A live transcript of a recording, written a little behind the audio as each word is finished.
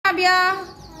Anabia.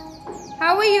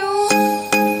 How are you?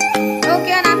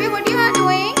 Okay, Anabia, what you are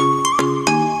doing?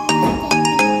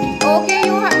 Okay,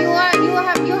 you have to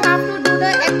do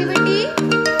the activity.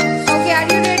 Okay, are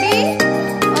you ready?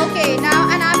 Okay,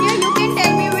 now Anabia, you can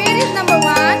tell me where is number 1.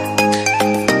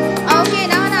 Okay,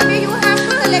 now Anabia, you have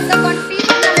to select the quantity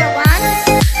of number 1.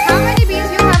 How many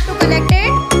beans you have to collect it?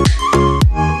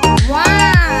 1.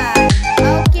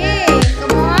 Okay,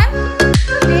 come on.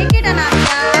 Take it,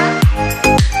 Anabia.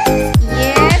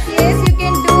 Yes, you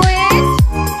can do it.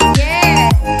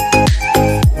 Yes.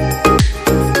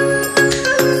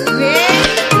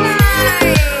 Very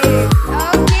nice.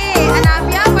 Okay,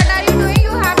 Anabia, what are you doing?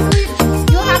 You have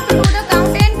to do the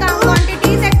count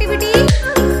quantities activity.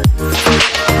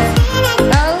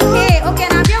 Okay,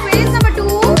 Anabia, where is number 2?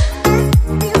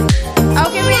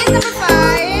 Okay, where is number 5?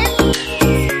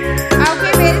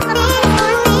 Okay, where is number 4?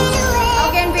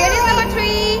 Okay, and where is number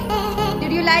 3?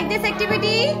 Did you like this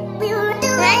activity?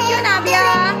 Thank you, Anabia.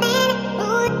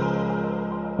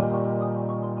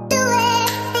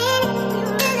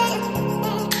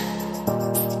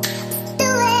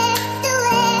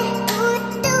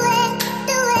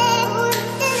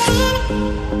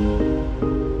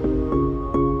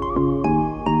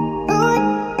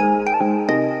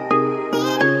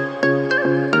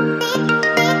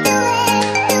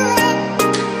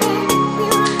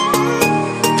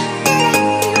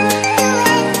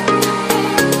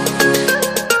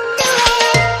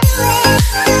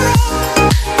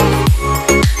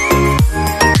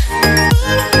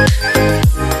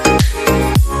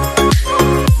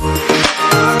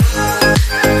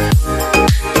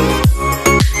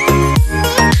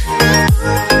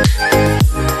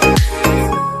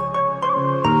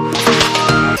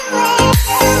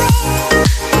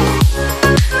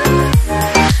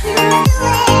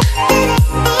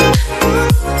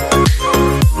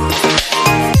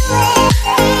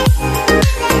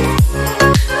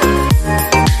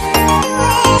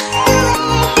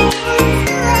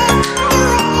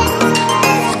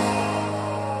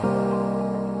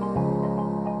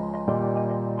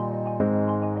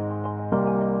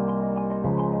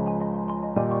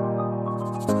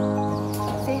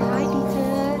 Say hi,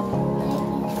 teacher.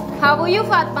 How are you,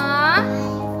 Fatma?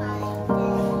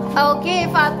 Okay,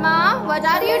 Fatma, what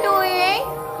are you doing?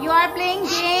 You are playing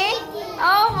game?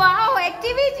 Oh, wow,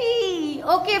 activity.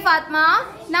 Okay, Fatma.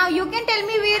 Now you can tell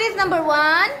me where is number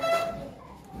 1?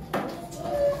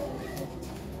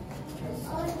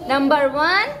 Number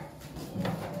 1?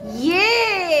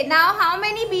 Yay! Now how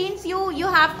many beans you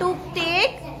have to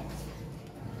take?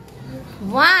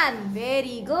 1.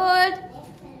 Very good.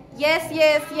 Yes.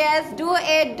 Do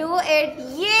it.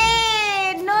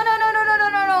 Yay! No.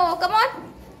 Come on.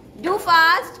 Do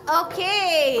fast.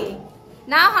 Okay.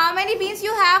 Now how many beans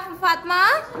you have,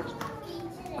 Fatma?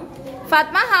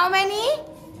 Fatma, how many?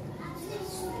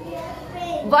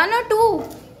 1 or 2?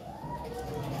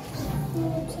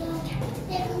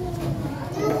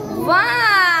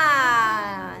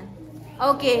 1.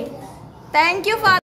 Okay. Thank you, Fatma.